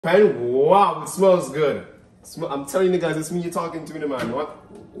Pen, wow, it smells good. I'm telling you guys, it's me you're talking to, man.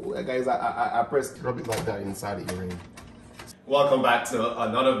 What? Guys, I pressed rub it like that inside the earring. Welcome back to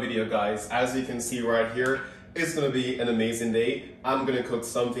another video, guys. As you can see right here, it's gonna be an amazing day. I'm gonna cook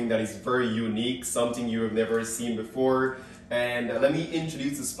something that is very unique, something you have never seen before. And let me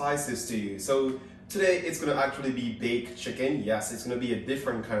introduce the spices to you. So today it's gonna actually be baked chicken. Yes, it's gonna be a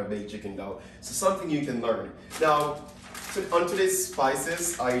different kind of baked chicken though. So something you can learn. Now, on today's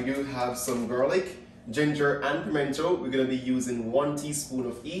spices, I do have some garlic, ginger, and pimento. We're gonna be using 1 teaspoon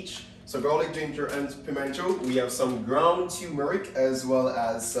of each. So garlic, ginger, and pimento. We have some ground turmeric as well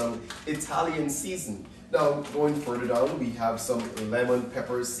as some Italian seasoning. Now, going further down, we have some lemon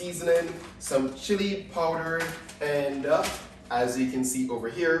pepper seasoning, some chili powder, and as you can see over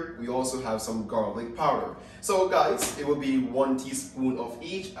here, we also have some garlic powder. So guys, it will be 1 teaspoon of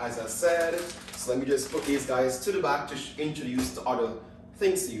each, as I said. So let me just put these guys to the back to introduce the other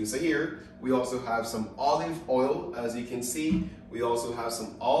things to you. So here, we also have some olive oil, as you can see. We also have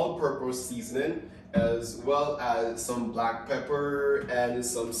some all-purpose seasoning, as well as some black pepper and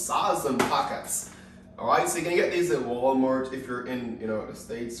some sazon packets. All right, so you can get these at Walmart if you're in, the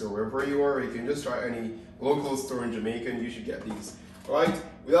States or wherever you are. You can just try any local store in Jamaica and you should get these. All right,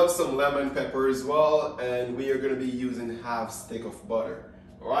 we have some lemon pepper as well, and we are gonna be using half stick of butter.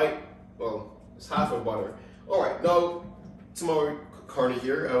 All right, well, it's half of butter. All right, now to my corner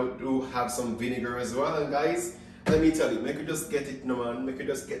here, I do have some vinegar as well, and guys, let me tell you, make you just get it, no man, make you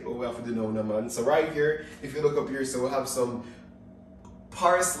just get what we have to do now, no man. So right here, if you look up here, so we'll have some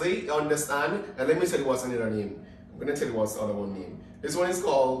parsley, you understand? And let me tell you what's another name. I'm gonna tell you what's the other one name. This one is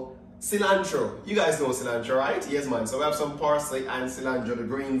called cilantro. You guys know cilantro, right? Yes, man. So we have some parsley and cilantro, the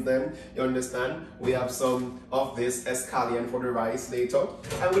greens them, you understand? We have some of this escallion for the rice later.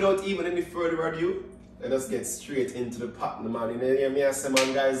 And without even any further ado, let us get straight into the pot, man. You know, hear me? I say,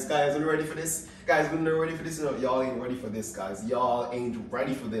 man, guys, are you ready for this? Guys, we're not ready for this. No, y'all ain't ready for this, guys. Y'all ain't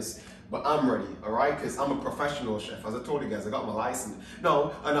ready for this. But I'm ready, all right? Because I'm a professional chef. As I told you guys, I got my license.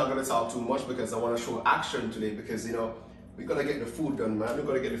 No, I'm not gonna talk too much because I want to show action today because, we gotta get the food done, man. We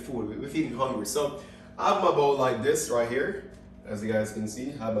gotta get the food. We're feeling hungry. So I have my bowl like this right here. As you guys can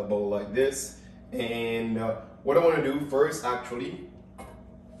see, I have my bowl like this. And what I want to do first, actually,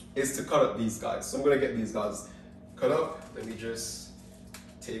 is to cut up these guys. So I'm gonna get these guys cut up. Let me just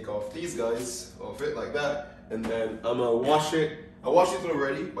take off these guys off it like that. And then I'm gonna wash it. I washed it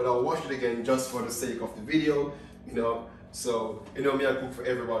already, but I'll wash it again just for the sake of the video, So, me, I cook for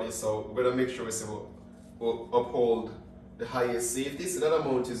everybody, so we're gonna make sure we'll uphold the highest safety. So that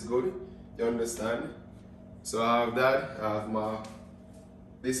amount is good, you understand? So I have that, I have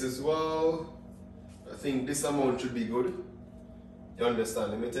this as well. I think this amount should be good. You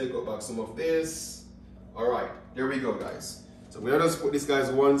understand? Let me take back some of this. All right, there we go, guys. So we're gonna just put these guys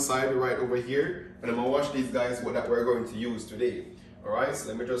one side right over here, and I'm gonna wash these guys that we're going to use today. All right, so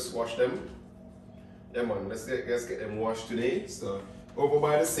let me just wash them. Yeah, man, let's get them washed today. So over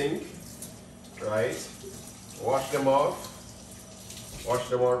by the sink, right? Wash them off. Wash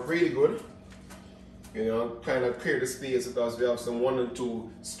them off really good. Kind of clear the space because we have some 1 and 2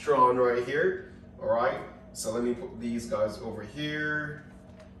 strand right here. All right, so let me put these guys over here,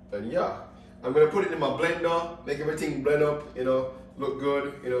 and yeah. I'm gonna put it in my blender, make everything blend up, look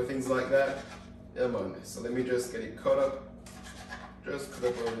good, things like that. Yeah, man. So let me just get it cut up. Just cut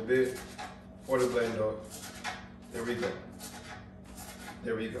up a little bit for the blender. There we go.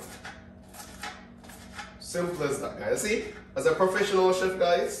 There we go. Simple as that, guys. See, as a professional chef,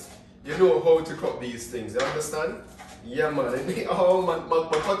 guys, you know how to cook these things. You understand? Yeah, man. Oh,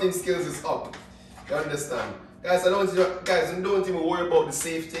 my cutting skills is up. You understand, guys? Don't even worry about the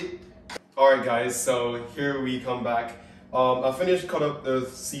safety. Alright guys, so here we come back. I finished cut up the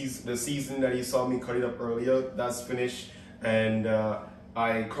season that you saw me cutting up earlier. That's finished, and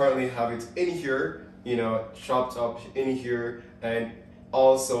I currently have it in here, chopped up in here, and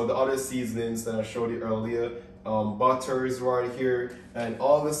also the other seasonings that I showed you earlier. Butter is right here, and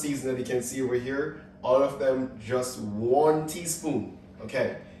all the seasoning that you can see over here, all of them just 1 teaspoon.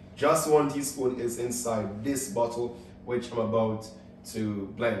 Okay, just 1 teaspoon is inside this bottle, which I'm about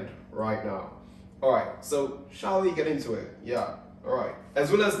to blend right now. All right, so shall we get into it? Yeah, all right.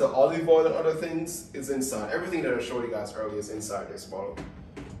 As well as the olive oil and other things is inside. Everything that I showed you guys earlier is inside this bottle.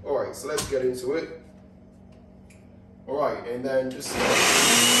 All right, so let's get into it. All right, and then just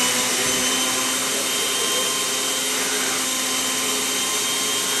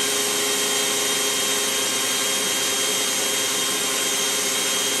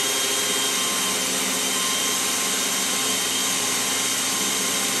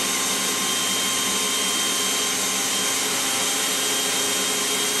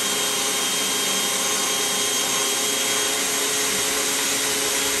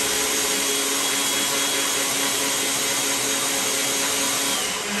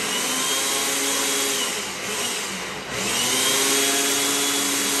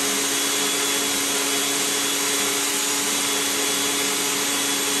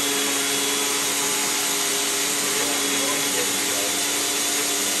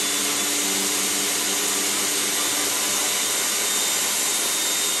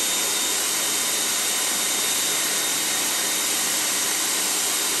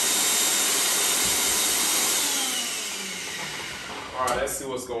let's see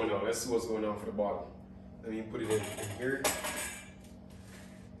what's going on. Let's see what's going on for the bottom. Let me put it in here.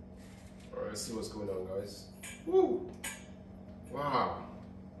 All right, let's see what's going on, guys. Woo! Wow.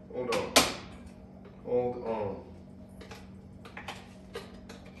 Hold on. Hold on.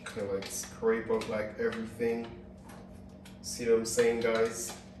 Kind of like scrape up like everything. See what I'm saying,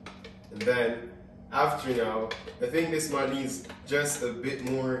 guys? And then after now, I think this might need just a bit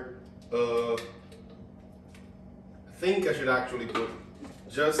more. I think I should actually put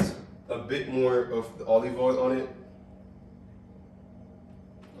just a bit more of the olive oil on it.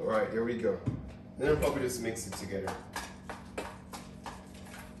 All right, here we go. Then I'll probably just mix it together.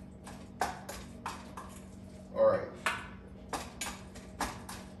 All right.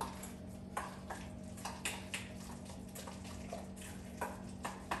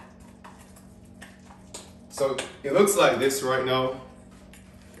 So it looks like this right now.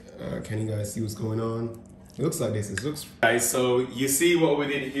 Can you guys see what's going on? It looks like this. It looks. Guys, so you see what we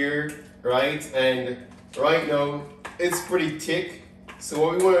did here, right? And right now it's pretty thick. So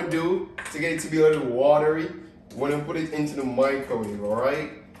what we want to do to get it to be a little watery, we want to put it into the microwave. All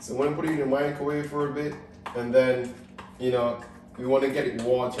right. So we want to put it in the microwave for a bit, and then we want to get it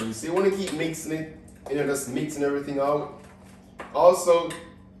watery. So you want to keep mixing it, just mixing everything out. Also,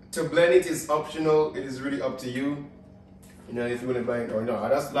 to blend it is optional. It is really up to you. If you want to blend it or not. I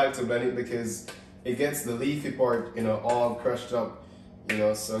just like to blend it because it gets the leafy part, all crushed up,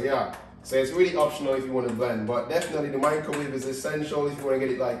 so yeah. So it's really optional if you want to blend, but definitely the microwave is essential if you want to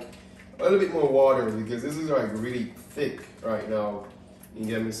get it like a little bit more watery, because this is like really thick right now. You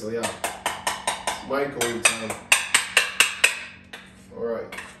get me? So yeah, microwave time.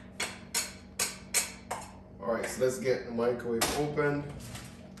 All right, so let's get the microwave open.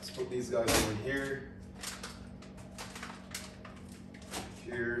 Let's put these guys over here.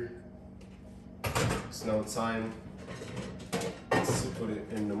 It's now time to put it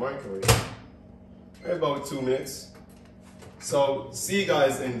in the microwave. About 2 minutes. So see you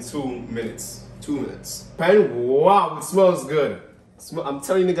guys in 2 minutes. 2 minutes. And wow, it smells good. I'm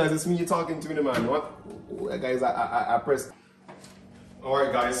telling you guys, it's me you're talking to, the man. What? Guys, I pressed. All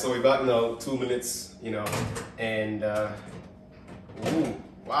right, guys. So we're back now. 2 minutes. And ooh,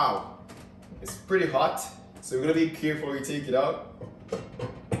 wow, it's pretty hot. So we're gonna be careful when we take it out.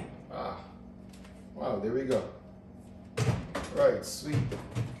 Wow, there we go. Right, sweet.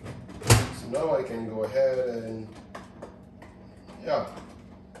 So now I can go ahead and, yeah.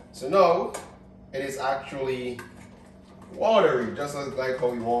 So now it is actually watery, just like how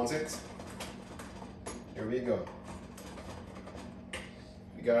we want it. Here we go.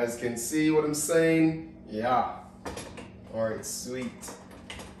 You guys can see what I'm saying? Yeah. All right, sweet.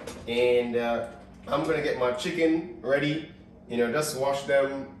 And I'm gonna get my chicken ready. Just wash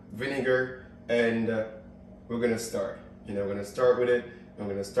them, vinegar, and we're gonna start. We're gonna start with it. I'm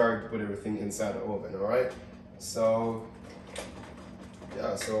gonna start to put everything inside the oven. All right. So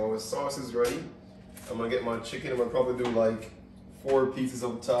yeah. So sauce is ready. I'm gonna get my chicken. I'm gonna probably do like 4 pieces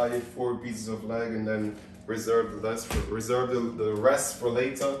of thigh, 4 pieces of leg, and then reserve the rest for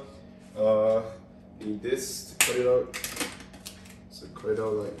later. Need this to cut it out. So cut it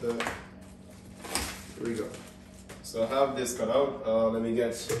out like that. Here we go. So I have this cut out. Let me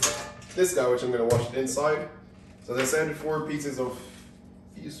get this guy, which I'm gonna wash the inside. So as I said, 4 pieces of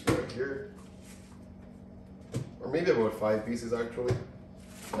piece right here, or maybe about 5 pieces actually.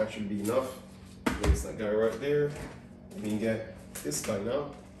 That should be enough. There's that guy right there. Let me get this guy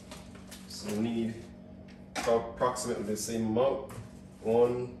now. So we need approximately the same amount.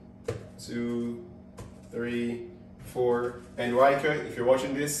 1, 2, 3, 4. And Riker, if you're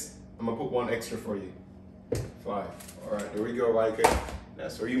watching this, I'm gonna put 1 extra for you. 5. All right, there we go, Riker.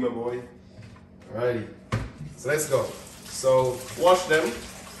 That's for you, my boy. Alrighty. So let's go. So wash them.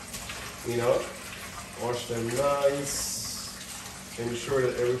 Wash them nice. Ensure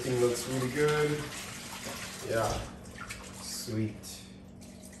that everything looks really good. Yeah. Sweet.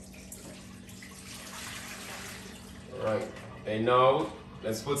 Alright. And now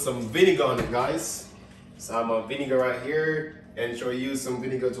let's put some vinegar on it, guys. So I have vinegar right here. Ensure you use some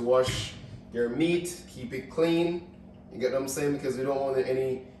vinegar to wash your meat. Keep it clean. You get what I'm saying? Because we don't want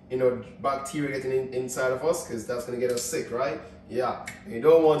any bacteria getting inside of us, because that's gonna get us sick, right? Yeah. And you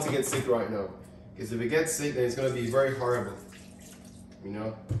don't want to get sick right now, because if we get sick, then it's gonna be very horrible.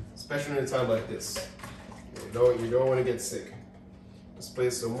 Especially in a time like this. You don't want to get sick. Let's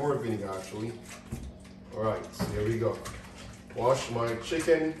place some more vinegar actually. All right. So here we go. Wash my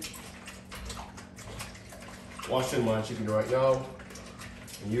chicken. Washing my chicken right now,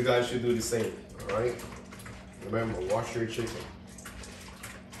 and you guys should do the same. All right. Remember, wash your chicken.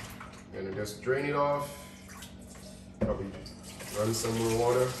 I'm gonna just drain it off. Probably Run some more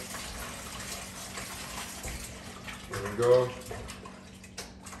water. There we go.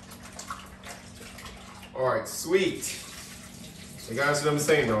 All right, sweet. You guys see what I'm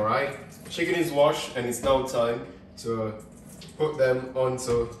saying now, right? Chicken is washed and it's now time to put them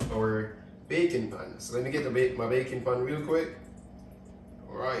onto our baking pan. So let me get my baking pan real quick.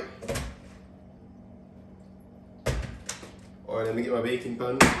 All right. All right, let me get my baking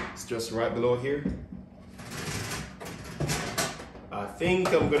pan. It's just right below here. I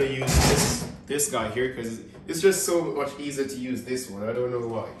think I'm gonna use this guy here because it's just so much easier to use this one. I don't know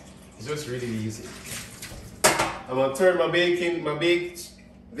why. It's just really easy. I'm gonna turn my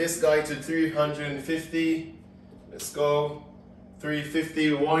this guy to 350. Let's go.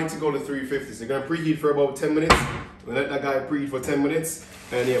 350. We want it to go to 350. So you're gonna preheat for about 10 minutes. We'll let that guy preheat for 10 minutes.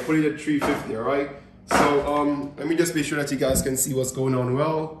 And yeah, put it at 350, alright? So let me just be sure that you guys can see what's going on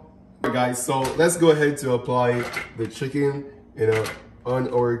well. Alright guys, so let's go ahead to apply the chicken, you know,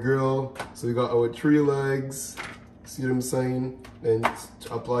 on our grill. So we got our 3 legs. See what I'm saying? And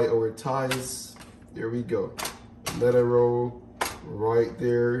to apply our thighs. There we go. Another row right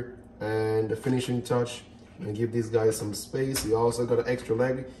there, and the finishing touch, and give these guys some space. We also got an extra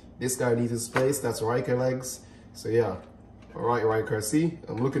leg. This guy needs his space. That's Riker legs. So yeah, all right, Riker. See,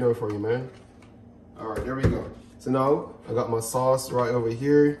 I'm looking out for you, man. All right, there we go. So now I got my sauce right over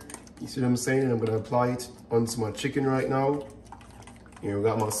here. You see what I'm saying? And I'm gonna apply it onto my chicken right now. Here we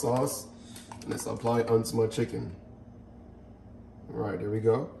got my sauce. Let's apply it onto my chicken. All right, there we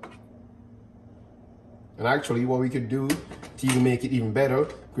go. And actually, what we could do to even make it even better,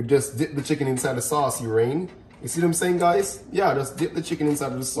 could just dip the chicken inside the sauce, Rain. You see what I'm saying, guys? Yeah, just dip the chicken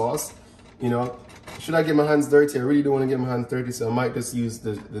inside of the sauce. You know, should I get my hands dirty? I really don't want to get my hands dirty, so I might just use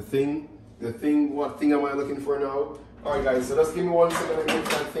the thing. What thing am I looking for now? All right, guys, so just give me 1 second to get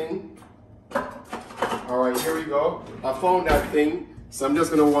that thing. All right, here we go. I found that thing, so I'm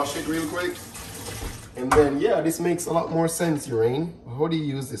just gonna wash it real quick. And then, yeah, this makes a lot more sense, Rain. How do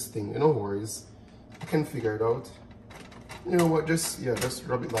you use this thing? No worries. I can figure it out. You know what, just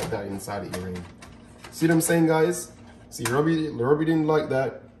rub it like that inside of your ring. See what I'm saying, guys? See, rub it in like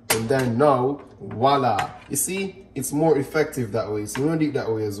that, and then now, voila. You see, it's more effective that way, so you want to do it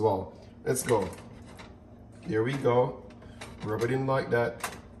that way as well. Let's go. There we go. Rub it in like that,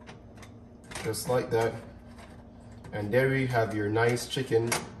 just like that. And there we have your nice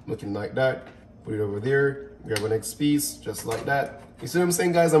chicken looking like that. Put it over there, grab the next piece, just like that. You see what I'm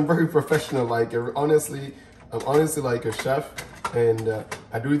saying, guys? I'm very professional. Like, honestly, I'm honestly like a chef, and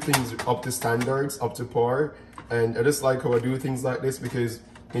I do things up to standards, up to par. And I just like how I do things like this because,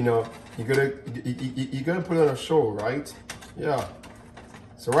 you know, you gotta put on a show, right? Yeah.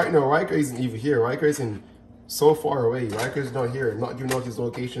 So right now, Riker isn't even here. Riker isn't so far away. Riker's not here. I'm not giving out his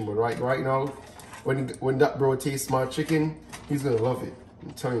location, but right now, when that bro tastes my chicken, he's gonna love it.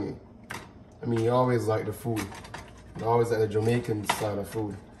 I'm telling you. I mean, he always like the food. I always like the Jamaican style of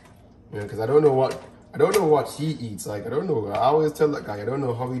food, you know, because I don't know what he eats. Like, I don't know. I always tell that guy, I don't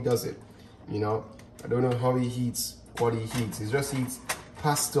know how he does it. You know, I don't know how he eats what he eats. He just eats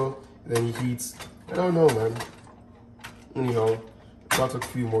pasta, then he eats. I don't know, man. Anyhow, got a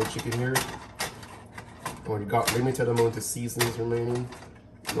few more chicken here. Oh, we got limited amount of seasonings remaining.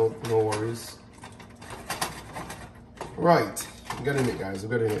 No worries. Right, we got in it, guys. We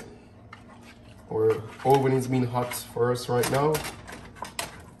got in it. Our oven is being hot for us right now.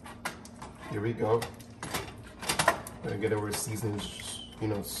 Here we go. Gonna get our seasonings, you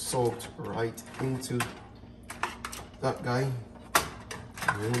know, soaked right into that guy.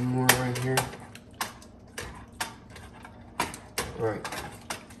 One more right here. Right.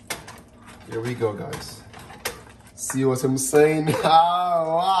 Here we go, guys. See what I'm saying? Ah,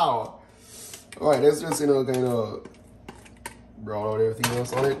 wow. All right, let's just, you know, kind of brown out everything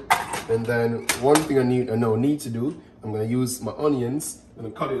else on it. And then one thing I need to do, I'm gonna use my onions. I'm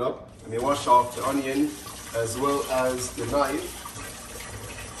gonna cut it up. Let me wash off the onion as well as the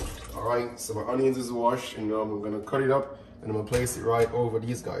knife. All right, so my onions is washed, and now I'm gonna cut it up and I'm gonna place it right over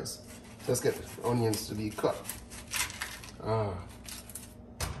these guys. Let's get the onions to be cut. Ah,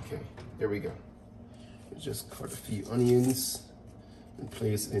 okay, there we go. Just cut a few onions and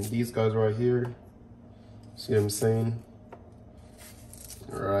place it in these guys right here. See what I'm saying?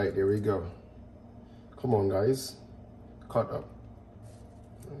 All right, there we go. Come on, guys. Cut up.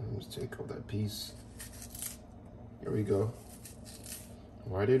 Let's take out that piece. Here we go.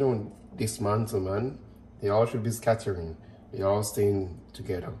 Why they don't dismantle, man? They all should be scattering. They all staying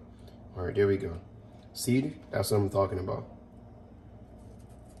together. All right, there we go. See, that's what I'm talking about.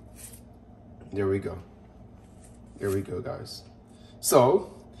 There we go. There we go, guys.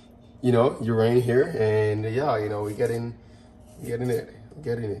 So, you know, you're right here, and yeah, you know, we're getting getting it,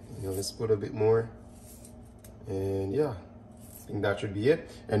 getting it. You know, let's put a bit more. And yeah, I think that should be it.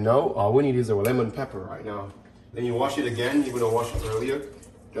 And now all we need is our lemon pepper right now. Then you wash it again. You're gonna wash it earlier.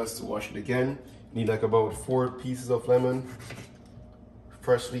 Just to wash it again. You need like about 4 pieces of lemon.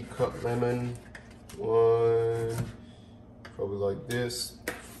 Freshly cut lemon. One, probably like this.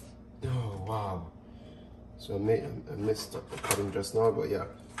 Oh wow. So I messed up the cutting just now, but yeah.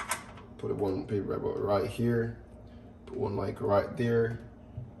 Put one paper about right here. Put one like right there.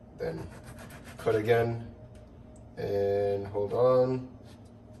 Then cut again. And hold on.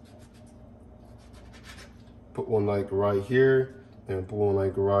 Put one like right here. And put one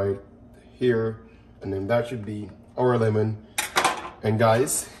like right here. And then that should be our lemon. And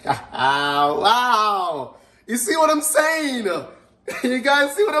guys, wow! You see what I'm saying? You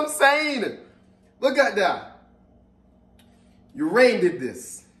guys see what I'm saying? Look at that. Urain did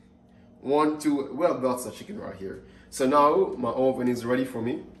this. 1, 2, well, that's a chicken right here. So now my oven is ready for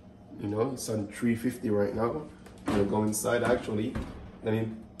me. You know, it's on 350 right now. I'm gonna go inside actually. Let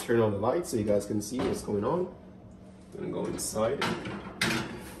me turn on the light so you guys can see what's going on. I'm gonna go inside.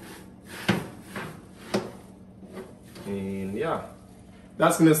 And yeah.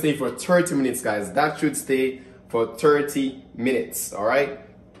 That's gonna stay for 30 minutes, guys. That should stay for 30 minutes, all right?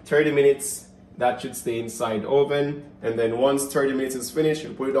 30 minutes, that should stay inside the oven. And then once 30 minutes is finished,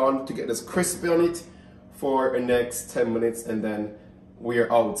 you put it on to get this crispy on it for the next 10 minutes, and then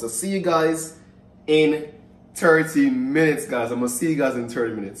we're out. So see you guys in 30 minutes, guys. I'm gonna see you guys in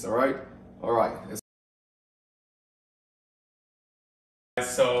 30 minutes, all right? All right.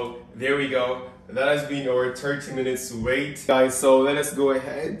 So there we go. That has been our 30 minutes wait, guys. So let us go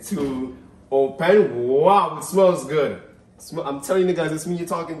ahead to open. Wow, it smells good. I'm telling you guys, it's me you're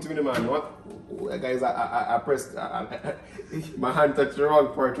talking to me, man. What? Guys, I pressed, my hand touched the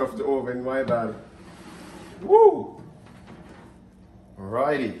wrong part of the oven, my bad. Woo!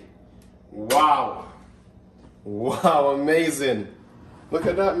 Alrighty. Wow. Wow, amazing. Look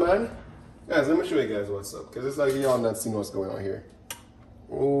at that, man. Guys, let me show you guys what's up, because it's like y'all not seeing what's going on here.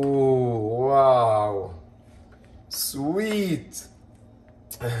 Oh, wow. Sweet.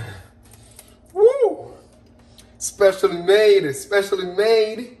 Woo! Specially made, specially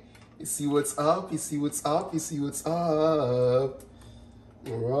made. You see what's up, you see what's up, you see what's up.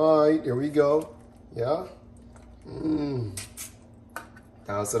 All right, here we go. Yeah.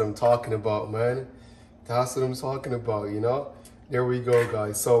 That's what I'm talking about, man. That's what I'm talking about, you know? There we go,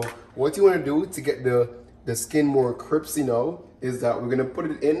 guys. So what you want to do to get the skin more crispy now is that we're gonna put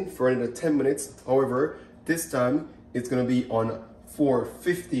it in for another 10 minutes. However, this time it's gonna be on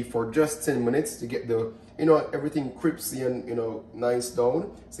 450 for just 10 minutes to get the, you know, everything crispy and, you know, nice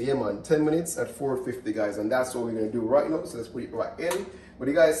down. So yeah, man, 10 minutes at 450, guys, and that's what we're gonna do right now. So let's put it right in. But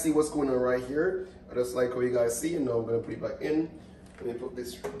you guys see what's going on right here. I just like how you guys see, and now I'm gonna put it back in. Let me put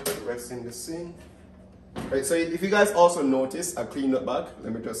this rest in the sink. Right, so if you guys also notice, I cleaned it back.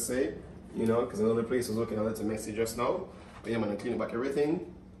 Let me just say, you know, because another place was looking a little messy just now. But yeah, man, I clean back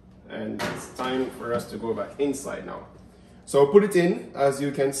everything, and it's time for us to go back inside now. So put it in, as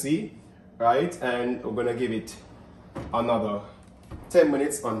you can see, right? And we're gonna give it another 10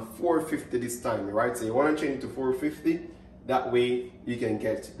 minutes on 450 this time, right? So you wanna change it to 450, that way you can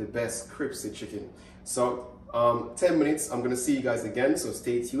get the best crispy chicken. So 10 minutes, I'm gonna see you guys again, so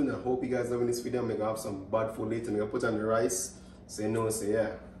stay tuned. I hope you guys loving this video. I'm gonna have some bad food later. I'm gonna put on the rice, say no, say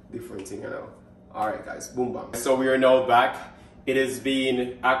yeah, different thing, you know. All right, guys, boom, bam. So we are now back. It has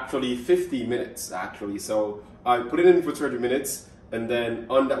been actually 50 minutes, actually. So I put it in for 30 minutes, and then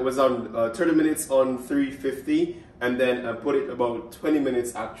on that was on 30 minutes on 350, and then I put it about 20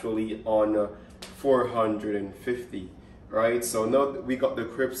 minutes actually on 450, right? So now that we got the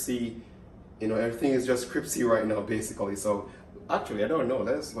crispy, you know, everything is just crispy right now, basically. So actually, I don't know.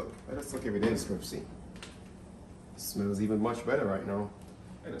 Let's look if it is crispy. It smells even much better right now.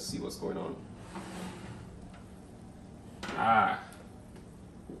 Let's see what's going on.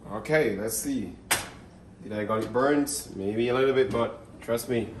 Okay, let's see. Did I got it burnt? Maybe a little bit, but trust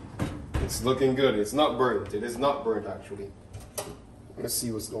me, it's looking good. It's not burnt. It is not burnt, actually. Let's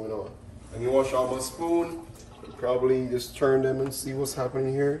see what's going on. Let me wash out my spoon. Probably just turn them and see what's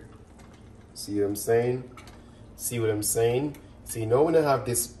happening here. See what I'm saying? See what I'm saying? So you know when I have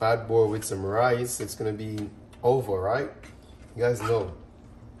this bad boy with some rice, it's gonna be over, right? You guys know.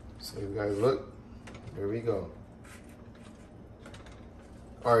 So you guys look. There we go.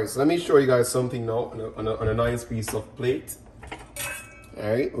 All right, so let me show you guys something now on a nice piece of plate. All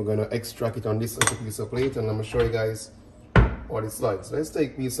right, we're gonna extract it on this little piece of plate, and I'm gonna show you guys what it's like. So let's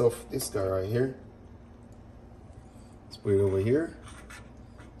take a piece of this guy right here. Let's put it over here.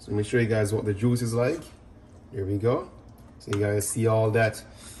 So let me show you guys what the juice is like. Here we go. So you guys see all that,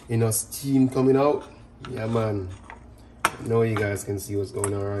 you know, steam coming out. Yeah, man. Now you guys can see what's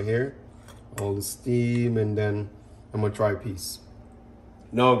going on right here. All the steam, and then I'm gonna try a piece.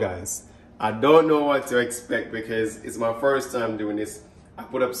 Now guys, I don't know what to expect because it's my first time doing this. I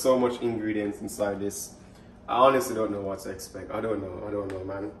put up so much ingredients inside this. I honestly don't know what to expect. I don't know,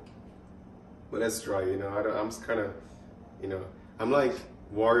 man. But let's try, you know. I'm just kind of, you know, I'm like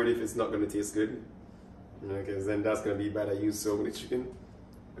worried if it's not gonna taste good. You know, because then that's gonna be bad. I use so many chicken.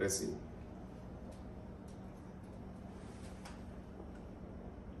 Let's see.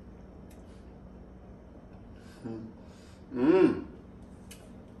 Mmm.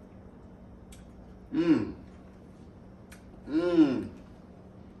 Mmm. Mmm.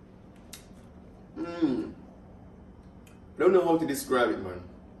 Mmm. I don't know how to describe it, man.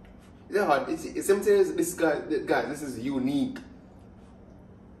 It's hard. It's sometimes this guy, this is unique.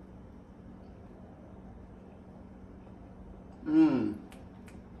 Mmm.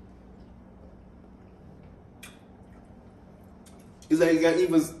 It's like you can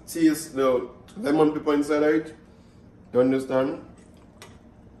even taste the lemon pepper inside of it. You understand?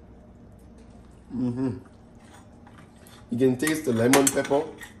 You can taste the lemon pepper.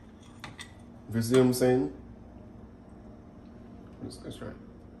 If you see what I'm saying? Let's try.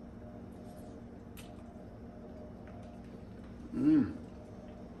 Mmm.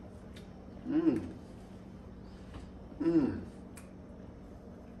 Mmm. Mmm.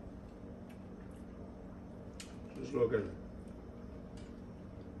 Just look at it.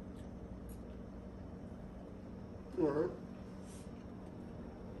 Alright.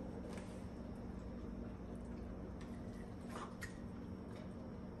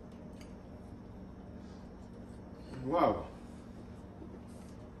 Wow.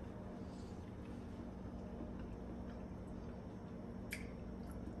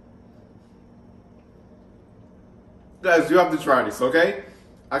 Guys, you have to try this, okay?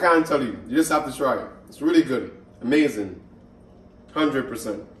 I can't tell you. You just have to try it. It's really good. Amazing.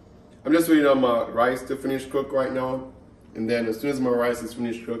 100%. I'm just waiting on my rice to finish cook right now. And then as soon as my rice is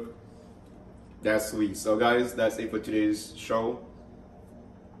finished cook, that's sweet. So guys, that's it for today's show.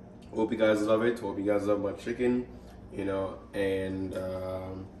 Hope you guys love it. Hope you guys love my chicken. You know, and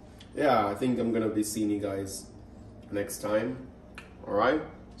yeah, I think I'm gonna be seeing you guys next time. All right.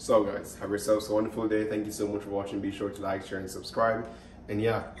 So guys, have yourselves a wonderful day. Thank you so much for watching. Be sure to like, share, and subscribe. And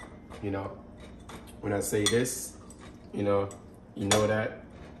yeah, you know, when I say this, you know that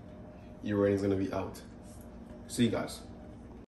your rating's gonna be out. See you guys.